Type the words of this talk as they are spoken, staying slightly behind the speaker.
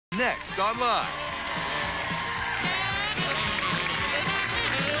next on Live.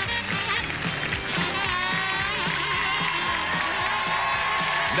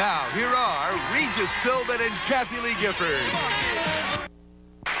 Now, here are Regis Philbin and Kathy Lee Gifford.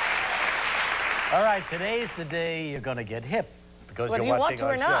 All right, today's the day you're going to get hip because you're watching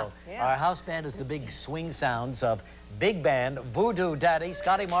our show. Yeah. Our house band is the big swing sounds of big band Voodoo Daddy.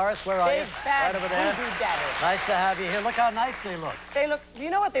 Scotty Morris, where are you? Right over there. Voodoo Daddy. Nice to have you here. Look how nice they look. They look, you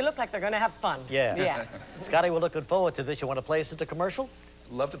know what? They look like they're going to have fun. Yeah. Yeah. Scotty, we're looking forward to this. You want to play us at the commercial?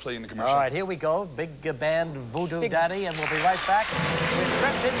 Love to play in the commercial. All right, here we go. Big band Voodoo Daddy, and we'll be right back with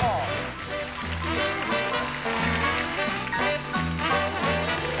Gretchen Hall.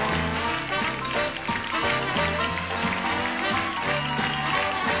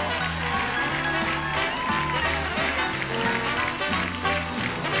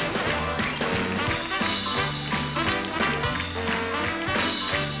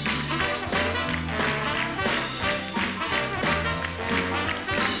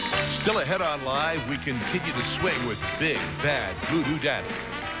 Still ahead on Live, we continue to swing with Big Bad Voodoo Daddy.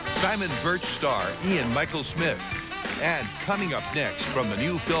 Simon Birch star Ian Michael Smith. And coming up next from the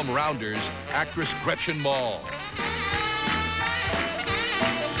new film Rounders, actress Gretchen Mall.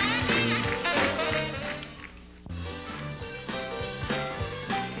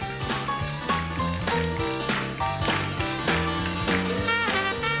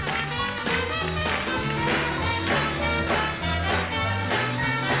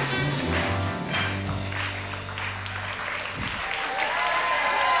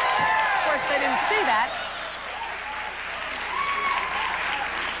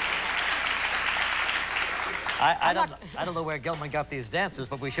 I don't know where Gelman got these dances,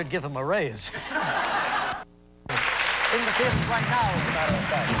 but we should give him a raise. In the theater right now, as a matter of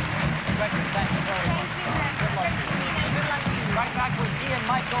fact. Gretchen, thanks very much. Good luck to you. Good luck to you. Right back with Ian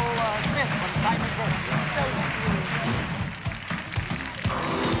Michael Smith from Simon Birch. So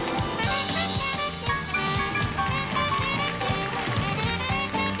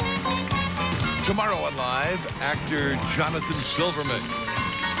sweet. Tomorrow on Live, actor Jonathan Silverman.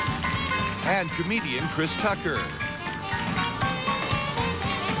 And comedian Chris Tucker.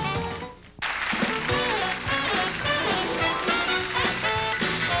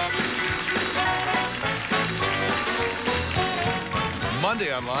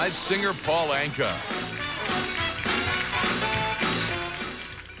 Monday on Live, singer Paul Anka.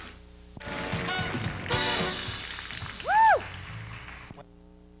 Woo!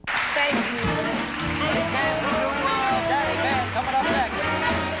 Thank you. Daddy Band coming up next.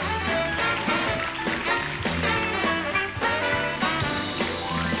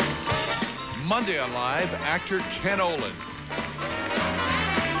 Monday on Live, actor Ken Olin.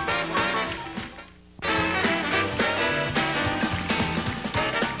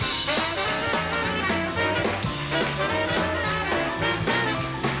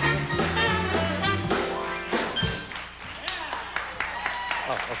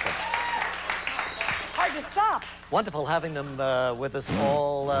 Oh, okay. Hard to stop. Wonderful having them with us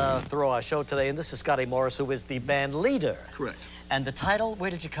all through our show today. And this is Scotty Morris, who is the band leader. Correct. And the title,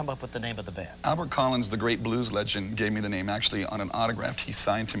 where did you come up with the name of the band? Albert Collins, the great blues legend, gave me the name actually on an autograph he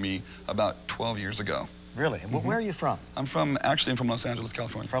signed to me about 12 years ago. Really? Mm-hmm. Where are you from? I'm from Los Angeles,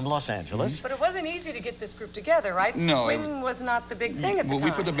 California. From Los Angeles? Mm-hmm. But it wasn't easy to get this group together, right? No. Swing was not the big thing at the time. Well,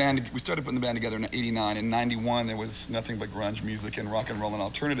 we started putting the band together in '89. In '91, there was nothing but grunge music and rock and roll and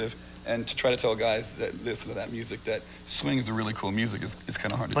alternative. And to try to tell guys that listen to that music that swing is a really cool music is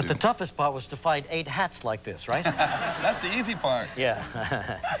kind of hard to do. But the toughest part was to find 8 hats like this, right? That's the easy part. Yeah.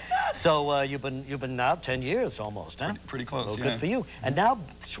 So you've been now 10 years almost, huh? Pretty close, well, yeah. Good for you. And now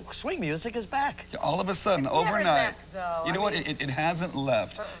swing music is back. Yeah, all of a sudden, overnight. Left, though. You know what? It hasn't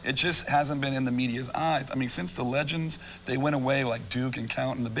left. It just hasn't been in the media's eyes. I mean, since the legends, they went away like Duke and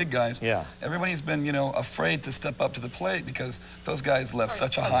Count and the big guys. Yeah. Everybody's been, you know, afraid to step up to the plate because those guys left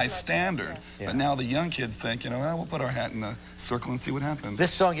such a high standard. Yeah. But now the young kids think, you know, well, we'll put our hat in the circle and see what happens.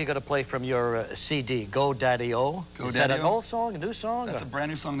 This song you're going to play from your CD, Go Daddy-O. Is that an old song, a new song? That's a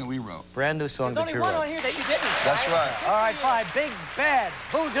brand new song that we wrote. Brand new song that you wrote. There's only one on here that you didn't. That's right. All right, fine. Big Bad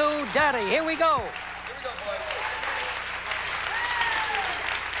Voodoo Daddy. Here we go. Here we go, boys.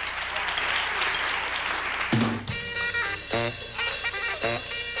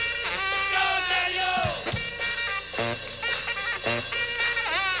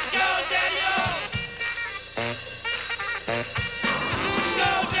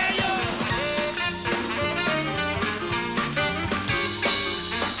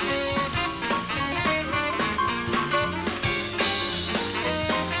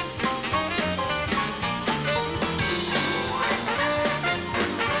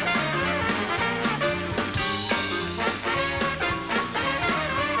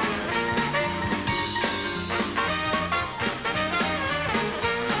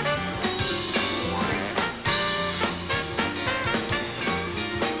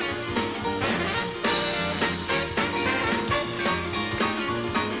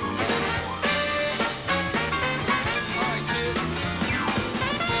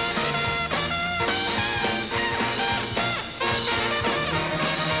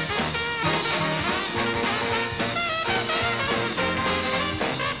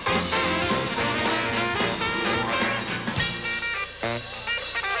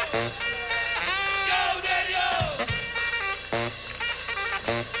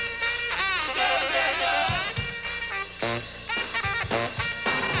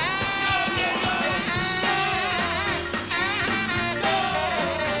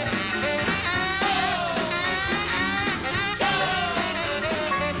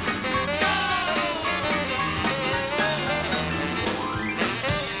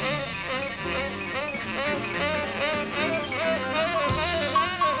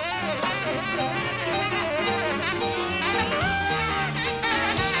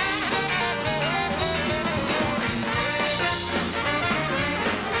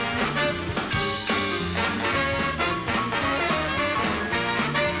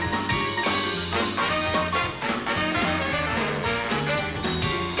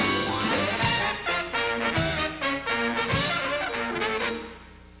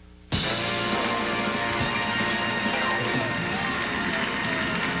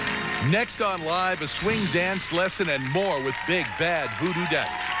 Next on Live, a swing dance lesson and more with Big Bad Voodoo Daddy.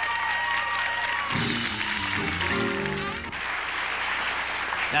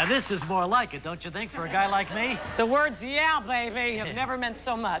 Now, this is more like it, don't you think, for a guy like me? The words, yeah, baby, have never meant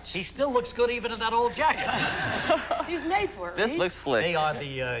so much. He still looks good even in that old jacket. He's made for it. This looks slick. They are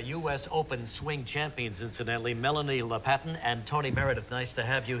the U.S. Open swing champions, incidentally. Melanie LaPatton and Tony Meredith. Nice to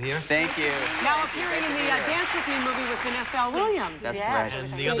have you here. Thank you. Now appearing in the Dance With Me movie with Vanessa L. Williams. That's correct.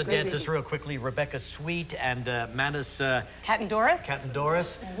 And the other dancers, real quickly, Rebecca Sweet and Manis... Cat and Doris.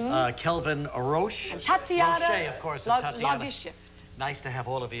 Kelvin Roche. And Tatiana. Roche, of course, and Tatiana. Shift. Nice to have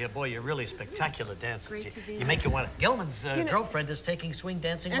all of you. Boy, you're really spectacular dancers. Great to be you make you want to... Gilman's girlfriend is taking swing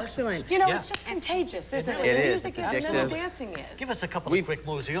dancing Excellent. You know, it's just contagious, isn't it? It The is. music It's is, and then the addictive. dancing is. Give us a couple of quick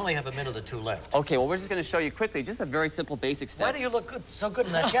moves. We only have a minute or two left. Okay, well, we're just going to show you quickly just a very simple basic step. Why do you look good, so good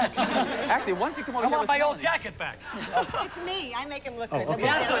in that jacket? Actually, why don't you come over I here want with my old Melanie? jacket back. It's me. I make him look good.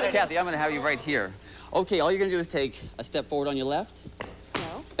 okay. Kathy, I'm going to have you right here. Okay, all you're going to do is take a step forward on your left,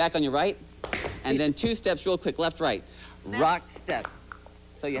 back on your right, and then 2 steps real quick, left, right. Rock, step.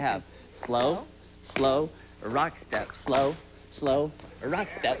 So you have slow, slow, rock, step, slow, slow, rock,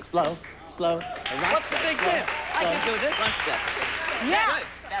 step, slow, slow, rock, What's the step, big slow, deal? I slow, can do this. rock, step. Yeah. Good.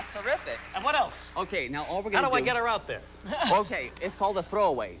 That's terrific. And what else? Okay, now all we're How going to do I get her out there? Okay, it's called a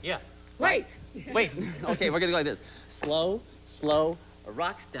throwaway. Yeah. Wait. Wait. Okay, we're going to go like this. Slow, slow,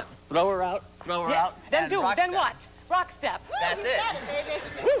 rock, step. Throw her out, out. Then and do. rock Then step. what? Rock step. That's it.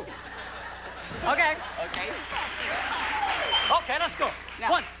 Baby. Okay. Okay. Okay, let's go.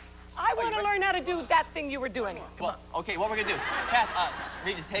 Now- One. I want to learn how to do that thing you were doing. Well, okay, what we're going to do. Kath,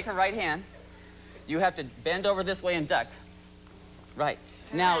 Regis, take her right hand. You have to bend over this way and duck. Right.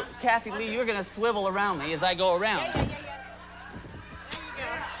 Now, Kathy Lee, you're going to swivel around me as I go around. Yeah. There you go.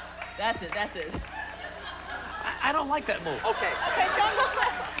 That's it, that's it. I don't like that move. Okay. Okay, show him the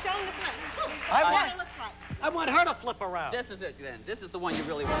flip. Show him the flip. I What it looks like. want her to flip around. This is it then. This is the one you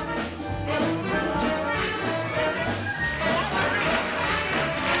really want.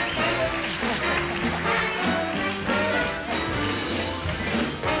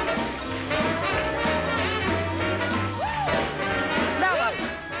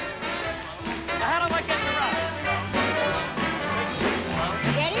 How do I get her out?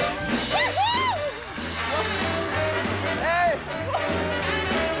 Ready?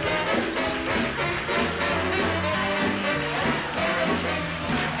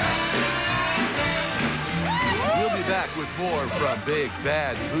 We'll be back with more from Big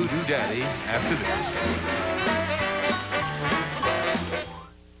Bad Voodoo Daddy after this.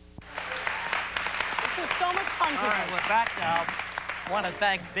 This is so much fun All right, today. we're back now. I want to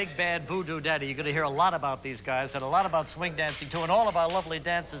thank Big Bad Voodoo Daddy. You're going to hear a lot about these guys and a lot about swing dancing, too, and all of our lovely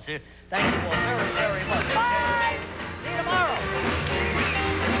dancers here. Thank you all very, very much. Bye. See you tomorrow.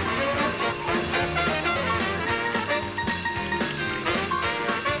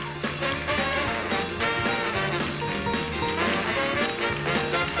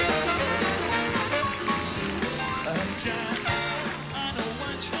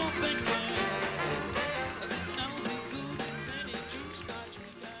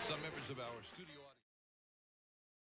 Some members of our studio audience.